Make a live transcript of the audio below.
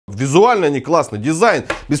визуально они классно, дизайн,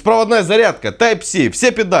 беспроводная зарядка, Type-C,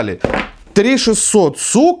 все педали. 3600,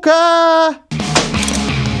 сука!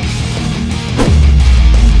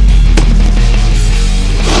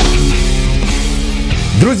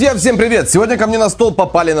 Друзья, всем привет! Сегодня ко мне на стол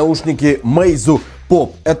попали наушники Meizu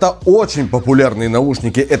POP. Это очень популярные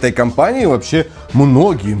наушники этой компании. Вообще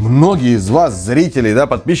многие из вас, зрителей, да,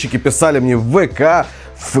 подписчики, писали мне в ВК,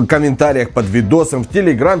 в комментариях под видосом, в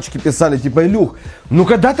телеграмчике писали, типа: Илюх, ну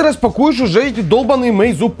когда ты распакуешь уже эти долбаные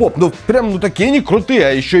Meizu POP? Ну прям, такие они крутые,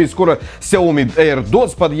 а еще и скоро Xiaomi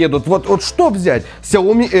AirDots подъедут. Вот что взять?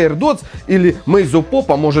 Xiaomi AirDots или Meizu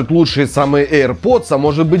POP, а может лучшие самые AirPods, а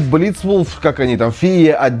может быть Blitzwolf, как они там,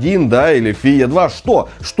 FIE 1, да, или FIE 2,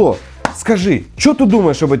 что? Скажи, что ты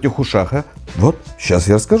думаешь об этих ушах, а? Вот, сейчас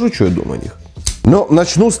я расскажу, что я думаю о них. Но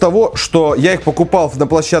начну с того, что я их покупал на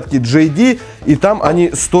площадке JD, и там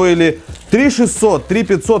они стоили 3600,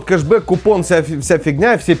 3500, кэшбэк, купон, вся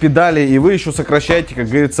фигня, все педали, и вы еще сокращаете, как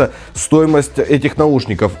говорится, стоимость этих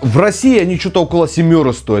наушников. В России они что-то около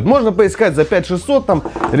 7 стоят. Можно поискать за 5600, там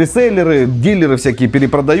ресейлеры, дилеры всякие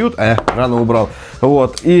перепродают. Рано убрал.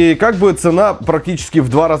 Вот. И как бы цена практически в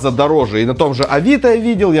 2 раза дороже. И на том же Авито я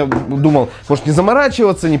видел, я думал, может не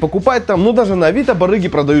заморачиваться, не покупать там. Ну даже на Авито барыги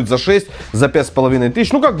продают за 6, за 5500.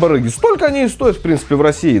 Ну как барыги? Столько они и стоят, в принципе, в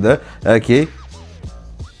России, да? Окей.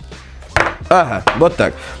 Ага, вот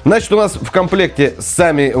так. Значит, у нас в комплекте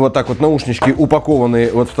сами вот так вот наушнички упакованные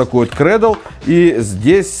вот в такой вот кредл. И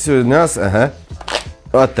здесь у нас, ага,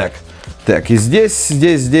 вот так. Так, и здесь.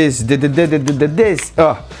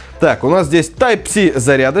 Так, у нас здесь Type-C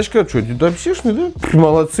зарядочка. Что, это Type-C-шный, да?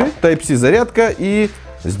 Молодцы. Type-C зарядка. И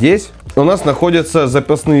здесь у нас находятся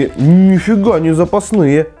запасные. Нифига не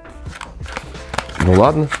запасные. Ну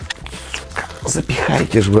ладно.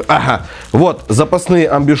 Запихайте же вы. Ага. Вот запасные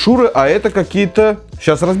амбушюры, а это какие-то...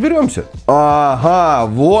 Сейчас разберемся. Ага,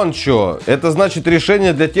 вон что. Это значит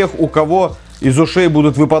решение для тех, у кого из ушей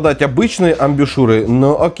будут выпадать обычные амбушюры.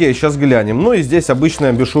 Ну окей, сейчас глянем. Ну и здесь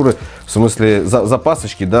обычные амбушюры, в смысле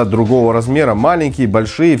запасочки, да, другого размера. Маленькие,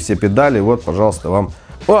 большие, все педали. Вот, пожалуйста, вам.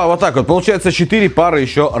 Вот так вот. Получается 4 пары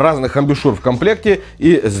еще разных амбушюр в комплекте.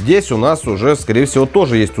 И здесь у нас уже, скорее всего,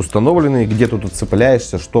 тоже есть установленные. Где ты тут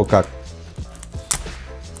цепляешься, что, как.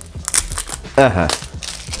 Ага,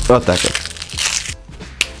 вот так вот.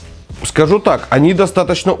 Скажу так, они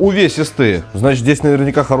достаточно увесистые. Значит, здесь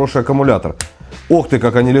наверняка хороший аккумулятор. Ох ты,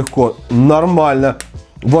 как они легко. Нормально.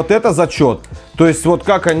 Вот это зачет. То есть, вот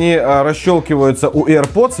как они расщелкиваются у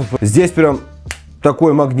AirPods. Здесь прям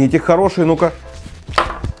такой магнитик хороший. Ну-ка.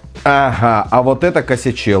 Ага, а вот это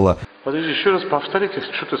косячело. Подожди, еще раз повторите,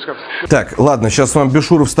 что ты сказал. Так, ладно, сейчас вам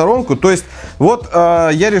амбушюры в сторонку. То есть, вот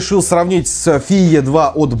я решил сравнить с FIE 2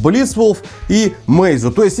 от Blitzwolf и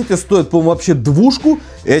Meizu. То есть, эти стоят, по-моему, вообще двушку.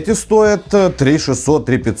 Эти стоят 3600,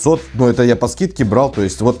 3500. Ну, это я по скидке брал. То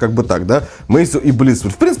есть, вот как бы так, да. Meizu и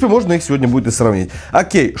Blitzwolf. В принципе, можно их сегодня будет и сравнить.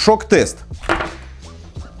 Окей, шок-тест.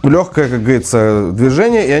 Легкое, как говорится,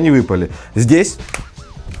 движение, и они выпали. Здесь...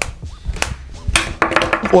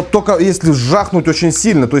 Вот только если сжахнуть очень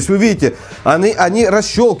сильно, то есть вы видите, они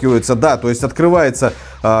расщелкиваются, да, то есть открывается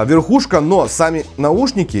верхушка, но сами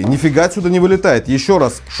наушники нифига отсюда не вылетает. Еще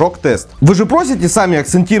раз, шок-тест. Вы же просите сами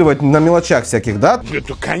акцентировать на мелочах всяких, да?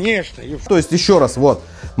 Это конечно. То есть еще раз, вот,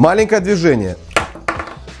 маленькое движение.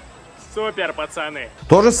 Супер, пацаны.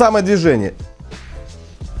 То же самое движение.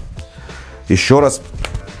 Еще раз.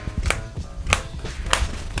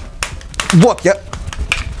 Вот, я...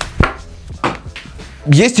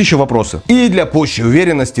 Есть еще вопросы? И для пущей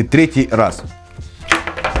уверенности 3-й раз.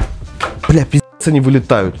 Бля, пиздец, они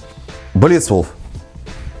вылетают. Blitzwolf.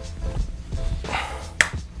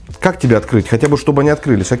 Как тебе открыть? Хотя бы, чтобы они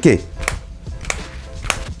открылись. Окей.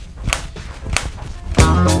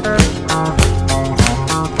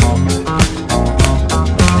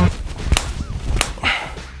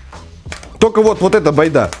 Только вот эта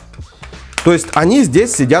байда. То есть они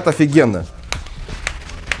здесь сидят офигенно.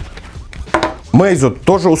 Meizu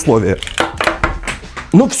тоже условия.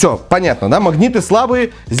 Ну все, понятно, да? Магниты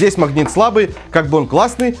слабые, здесь магнит слабый, как бы он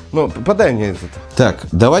классный, но подай мне этот. Так,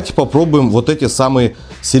 давайте попробуем вот эти самые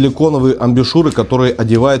силиконовые амбушюры, которые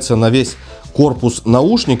одеваются на весь корпус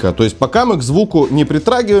наушника. То есть пока мы к звуку не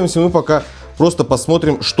притрагиваемся, мы пока просто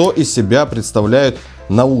посмотрим, что из себя представляют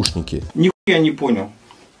наушники. Нихуя не понял.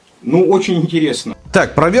 Ну, очень интересно.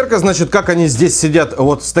 Так, проверка, значит, как они здесь сидят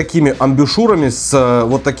вот с такими амбушюрами, с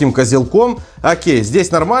вот таким козелком. Окей,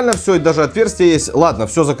 здесь нормально все, и даже отверстие есть. Ладно,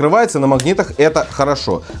 все закрывается на магнитах, это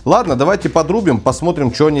хорошо. Ладно, давайте подрубим,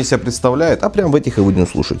 посмотрим, что они из себя представляют. А прям в этих и будем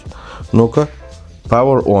слушать. Ну-ка,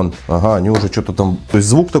 power on. Ага, они уже что-то там, то есть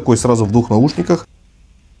звук такой сразу в 2 наушниках.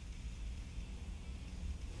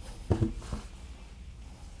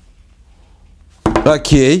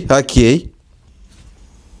 Окей, окей.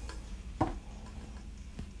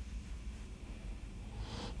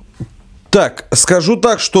 Так, скажу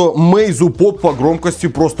так, что Meizu POP по громкости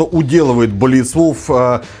просто уделывает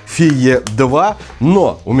Blitzwolf FIE 2,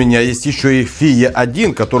 но у меня есть еще и FIE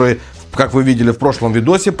 1, который, как вы видели в прошлом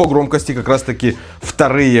видосе, по громкости как раз таки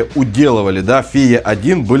вторые уделывали, да, FIE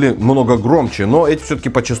 1 были много громче, но эти все-таки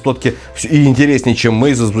по частотке и интереснее, чем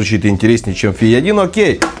Meizu звучит, и интереснее, чем FIE 1.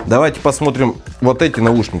 Окей, давайте посмотрим, вот эти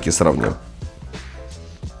наушники сравним.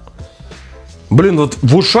 Блин, вот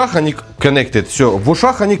в ушах они connected, все, в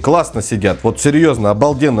ушах они классно сидят, вот серьезно,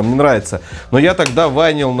 обалденно, мне нравится. Но я тогда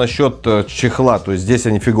вайнил насчет чехла, то есть здесь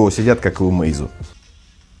они фигово сидят, как и у Meizu.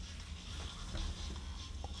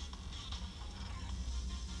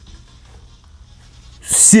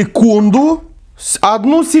 Секунду,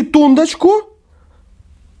 одну секундочку.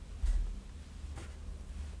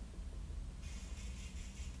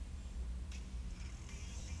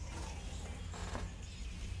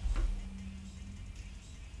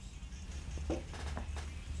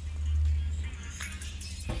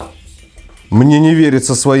 Мне не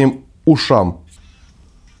верится своим ушам.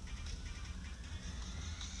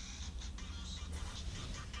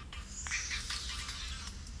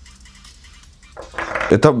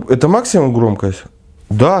 Это максимум громкость?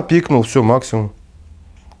 Да, пикнул, все, максимум.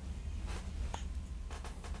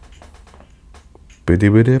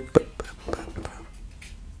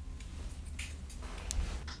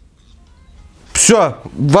 Все,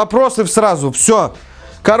 вопросы сразу, все.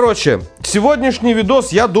 Короче, сегодняшний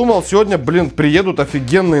видос, я думал, сегодня, блин, приедут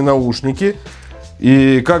офигенные наушники.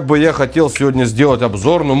 И как бы я хотел сегодня сделать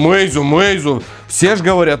обзор, но Meizu, все же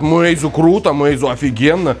говорят, Meizu круто, Meizu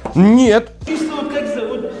офигенно. Нет.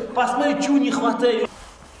 Посмотри, чего не хватает.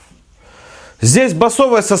 Здесь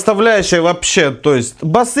басовая составляющая вообще, то есть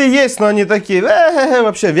басы есть, но они такие,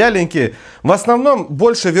 вообще вяленькие. В основном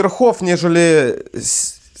больше верхов, нежели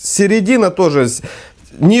середина тоже.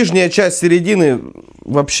 Нижняя часть середины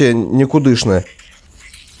вообще никудышная.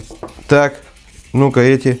 Так, ну-ка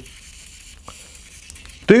эти.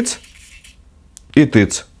 Тыц и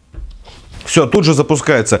тыц. Все, тут же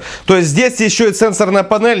запускается. То есть здесь еще и сенсорная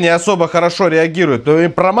панель не особо хорошо реагирует. То и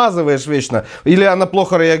промазываешь вечно, или она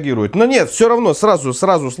плохо реагирует. Но нет, все равно сразу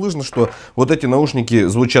слышно, что вот эти наушники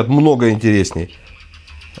звучат много интересней.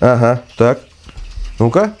 Ага, так.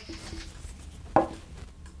 Ну-ка.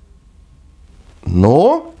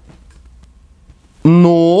 Ну.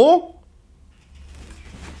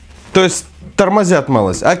 То есть тормозят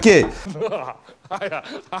малость. Окей.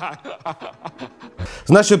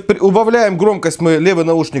 Значит, убавляем громкость, мы левый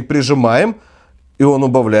наушник прижимаем, и он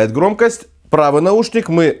убавляет громкость. Правый наушник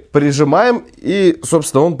мы прижимаем, и,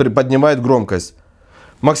 собственно, он поднимает громкость.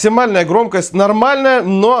 Максимальная громкость нормальная,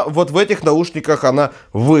 но вот в этих наушниках она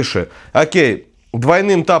выше. Окей,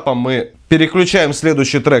 двойным тапом мы переключаем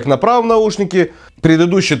следующий трек на правом наушнике.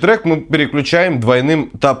 Предыдущий трек мы переключаем двойным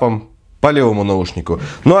тапом по левому наушнику.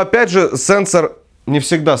 Но опять же, сенсор не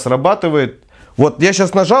всегда срабатывает. Вот я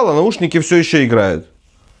сейчас нажал, а наушники все еще играют.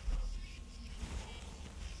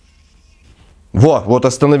 Вот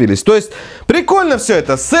остановились. То есть прикольно все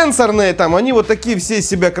это. Сенсорные там, они вот такие все из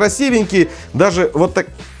себя красивенькие. Даже вот так.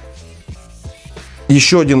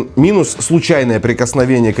 Еще один минус: случайное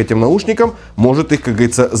прикосновение к этим наушникам может их, как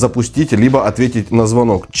говорится, запустить, либо ответить на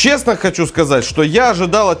звонок. Честно хочу сказать, что я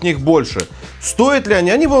ожидал от них больше. Стоят ли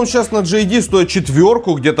они? Они, вон, сейчас на JD стоят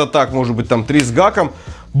 4, где-то так, может быть, там 3 с гаком.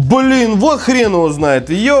 Блин, вот хрен его знает.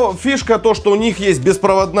 Ее фишка то, что у них есть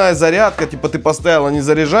беспроводная зарядка, типа ты поставил, они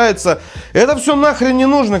заряжаются. Это все нахрен не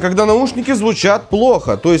нужно, когда наушники звучат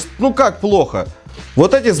плохо. То есть, ну как плохо?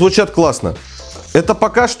 Вот эти звучат классно. Это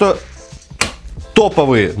пока что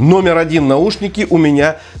топовые номер 1 наушники у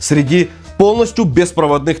меня среди полностью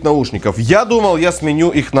беспроводных наушников. Я думал, я сменю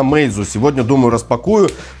их на Meizu. Сегодня, думаю, распакую.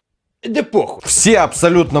 Да похуй. Все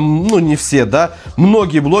абсолютно, ну не все, да,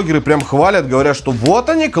 многие блогеры прям хвалят, говорят, что вот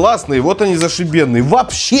они классные, вот они зашибенные.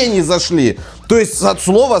 Вообще не зашли. То есть от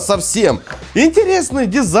слова совсем. Интересный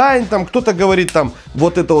дизайн, там кто-то говорит, там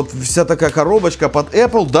вот это вот вся такая коробочка под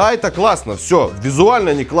Apple. Да, это классно, все, визуально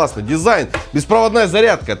они классно. Дизайн, беспроводная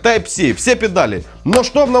зарядка, Type-C, все педали. Но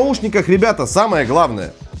что в наушниках, ребята, самое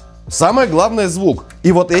главное? Самое главное — звук.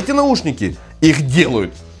 И вот эти наушники их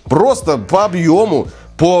делают просто по объему,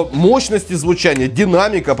 по мощности звучания,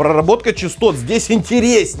 динамика, проработка частот здесь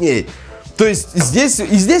интересней. То есть здесь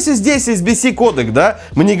SBC кодек, да?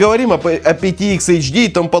 Мы не говорим о 5X HD и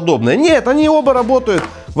тому подобное. Нет, они оба работают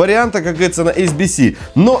варианта, как говорится, на SBC.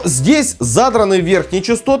 Но здесь задраны верхние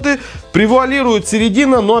частоты, превалирует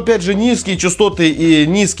середина, но опять же низкие частоты и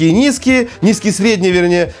низкие средние,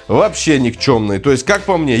 вернее, вообще никчемные. То есть, как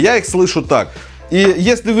по мне, я их слышу так. И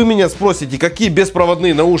если вы меня спросите, какие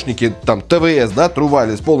беспроводные наушники, там, ТВС, да, True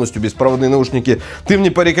Wireless, полностью беспроводные наушники, ты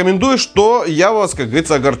мне порекомендуешь, то я вас, как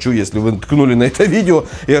говорится, огорчу, если вы ткнули на это видео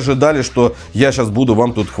и ожидали, что я сейчас буду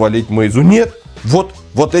вам тут хвалить Meizu. Нет,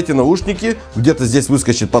 вот эти наушники, где-то здесь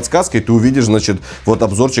выскочит подсказка, и ты увидишь, значит, вот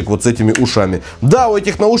обзорчик вот с этими ушами. Да, у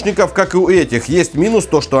этих наушников, как и у этих, есть минус,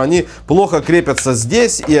 то, что они плохо крепятся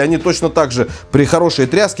здесь, и они точно так же при хорошей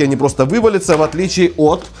тряске, они просто вывалятся, в отличие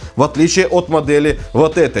от модели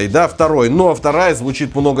вот этой, да, второй. Но вторая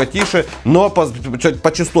звучит много тише, но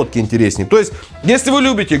по частотке интереснее. То есть, если вы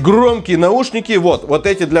любите громкие наушники, вот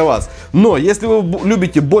эти для вас. Но если вы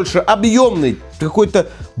любите больше объемный, какой-то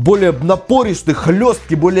более напористый,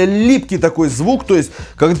 хлесткий, более липкий такой звук, то есть,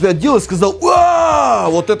 когда ты одел и сказал: «А,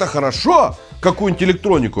 вот это хорошо!» Какую-нибудь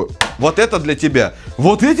электронику, вот это для тебя.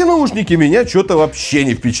 Вот эти наушники меня что-то вообще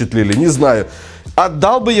не впечатлили, не знаю.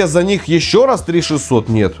 Отдал бы я за них еще раз 3600?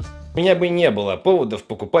 Нет. У меня бы не было поводов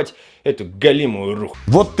покупать эту галимую рух.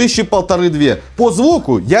 Вот 1500-2000. По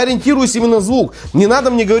звуку я ориентируюсь именно на звук. Не надо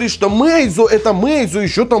мне говорить, что Meizu это Meizu,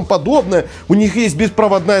 еще там подобное. У них есть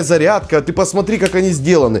беспроводная зарядка. Ты посмотри, как они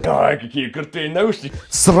сделаны. Ай, какие крутые наушники.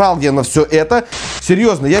 Срал я на все это.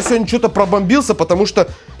 Серьезно, я сегодня что-то пробомбился, потому что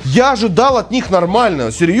я ожидал от них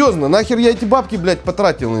нормального. Серьезно, нахер я эти бабки, блядь,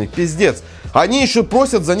 потратил на них. Пиздец. Они еще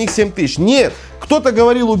просят за них 7000. Нет. Кто-то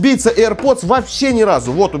говорил, убийца AirPods, вообще ни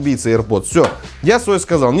разу. Вот убийца AirPods. Все, я свое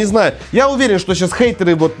сказал. Не знаю, я уверен, что сейчас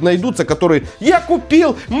хейтеры вот найдутся, которые: я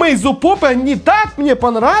купил Meizu POP, они так мне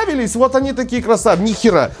понравились. Вот они такие красавцы. Ни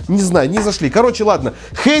хера, не знаю, не зашли. Короче, ладно.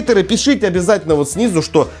 Хейтеры, пишите обязательно вот снизу,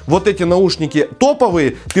 что вот эти наушники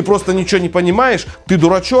топовые, ты просто ничего не понимаешь, ты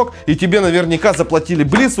дурачок, и тебе наверняка заплатили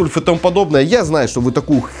Блицульф и тому подобное. Я знаю, что вы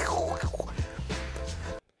такую...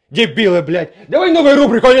 Дебилы, блядь. Давай новую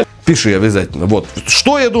рубрику. Пиши обязательно. Вот.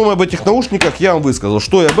 Что я думаю об этих наушниках, я вам высказал.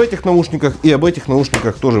 Что я об этих наушниках и об этих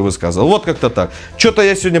наушниках тоже высказал. Вот как-то так. Что-то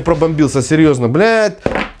я сегодня пробомбился, серьезно, блядь.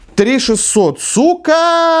 3600,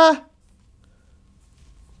 сука.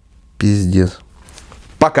 Пиздец.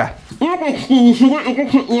 Пока. Не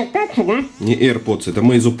AirPods, это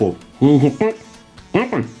Meizu POP.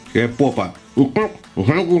 Попа.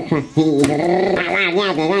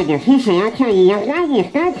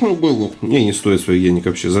 Не стоит своих денег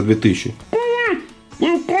вообще, за 2000.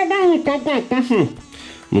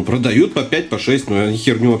 Ну, продают по 5, по 6, но они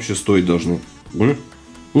херню вообще стоить должны.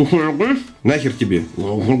 Нахер тебе?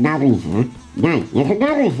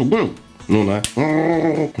 Ну на.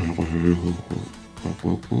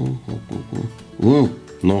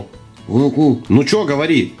 Ну чё,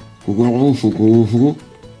 говори.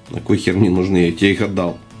 Какой херни нужны, я тебе их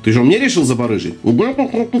отдал. Ты же мне решил забарыжить?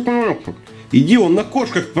 Иди он на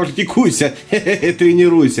кошках практикуйся,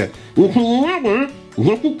 тренируйся. Какую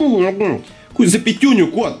за пятюню,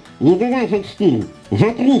 кот?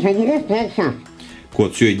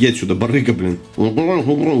 Кот, все, иди отсюда, барыга, блин.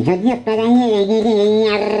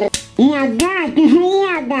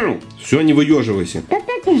 Все, не выеживайся.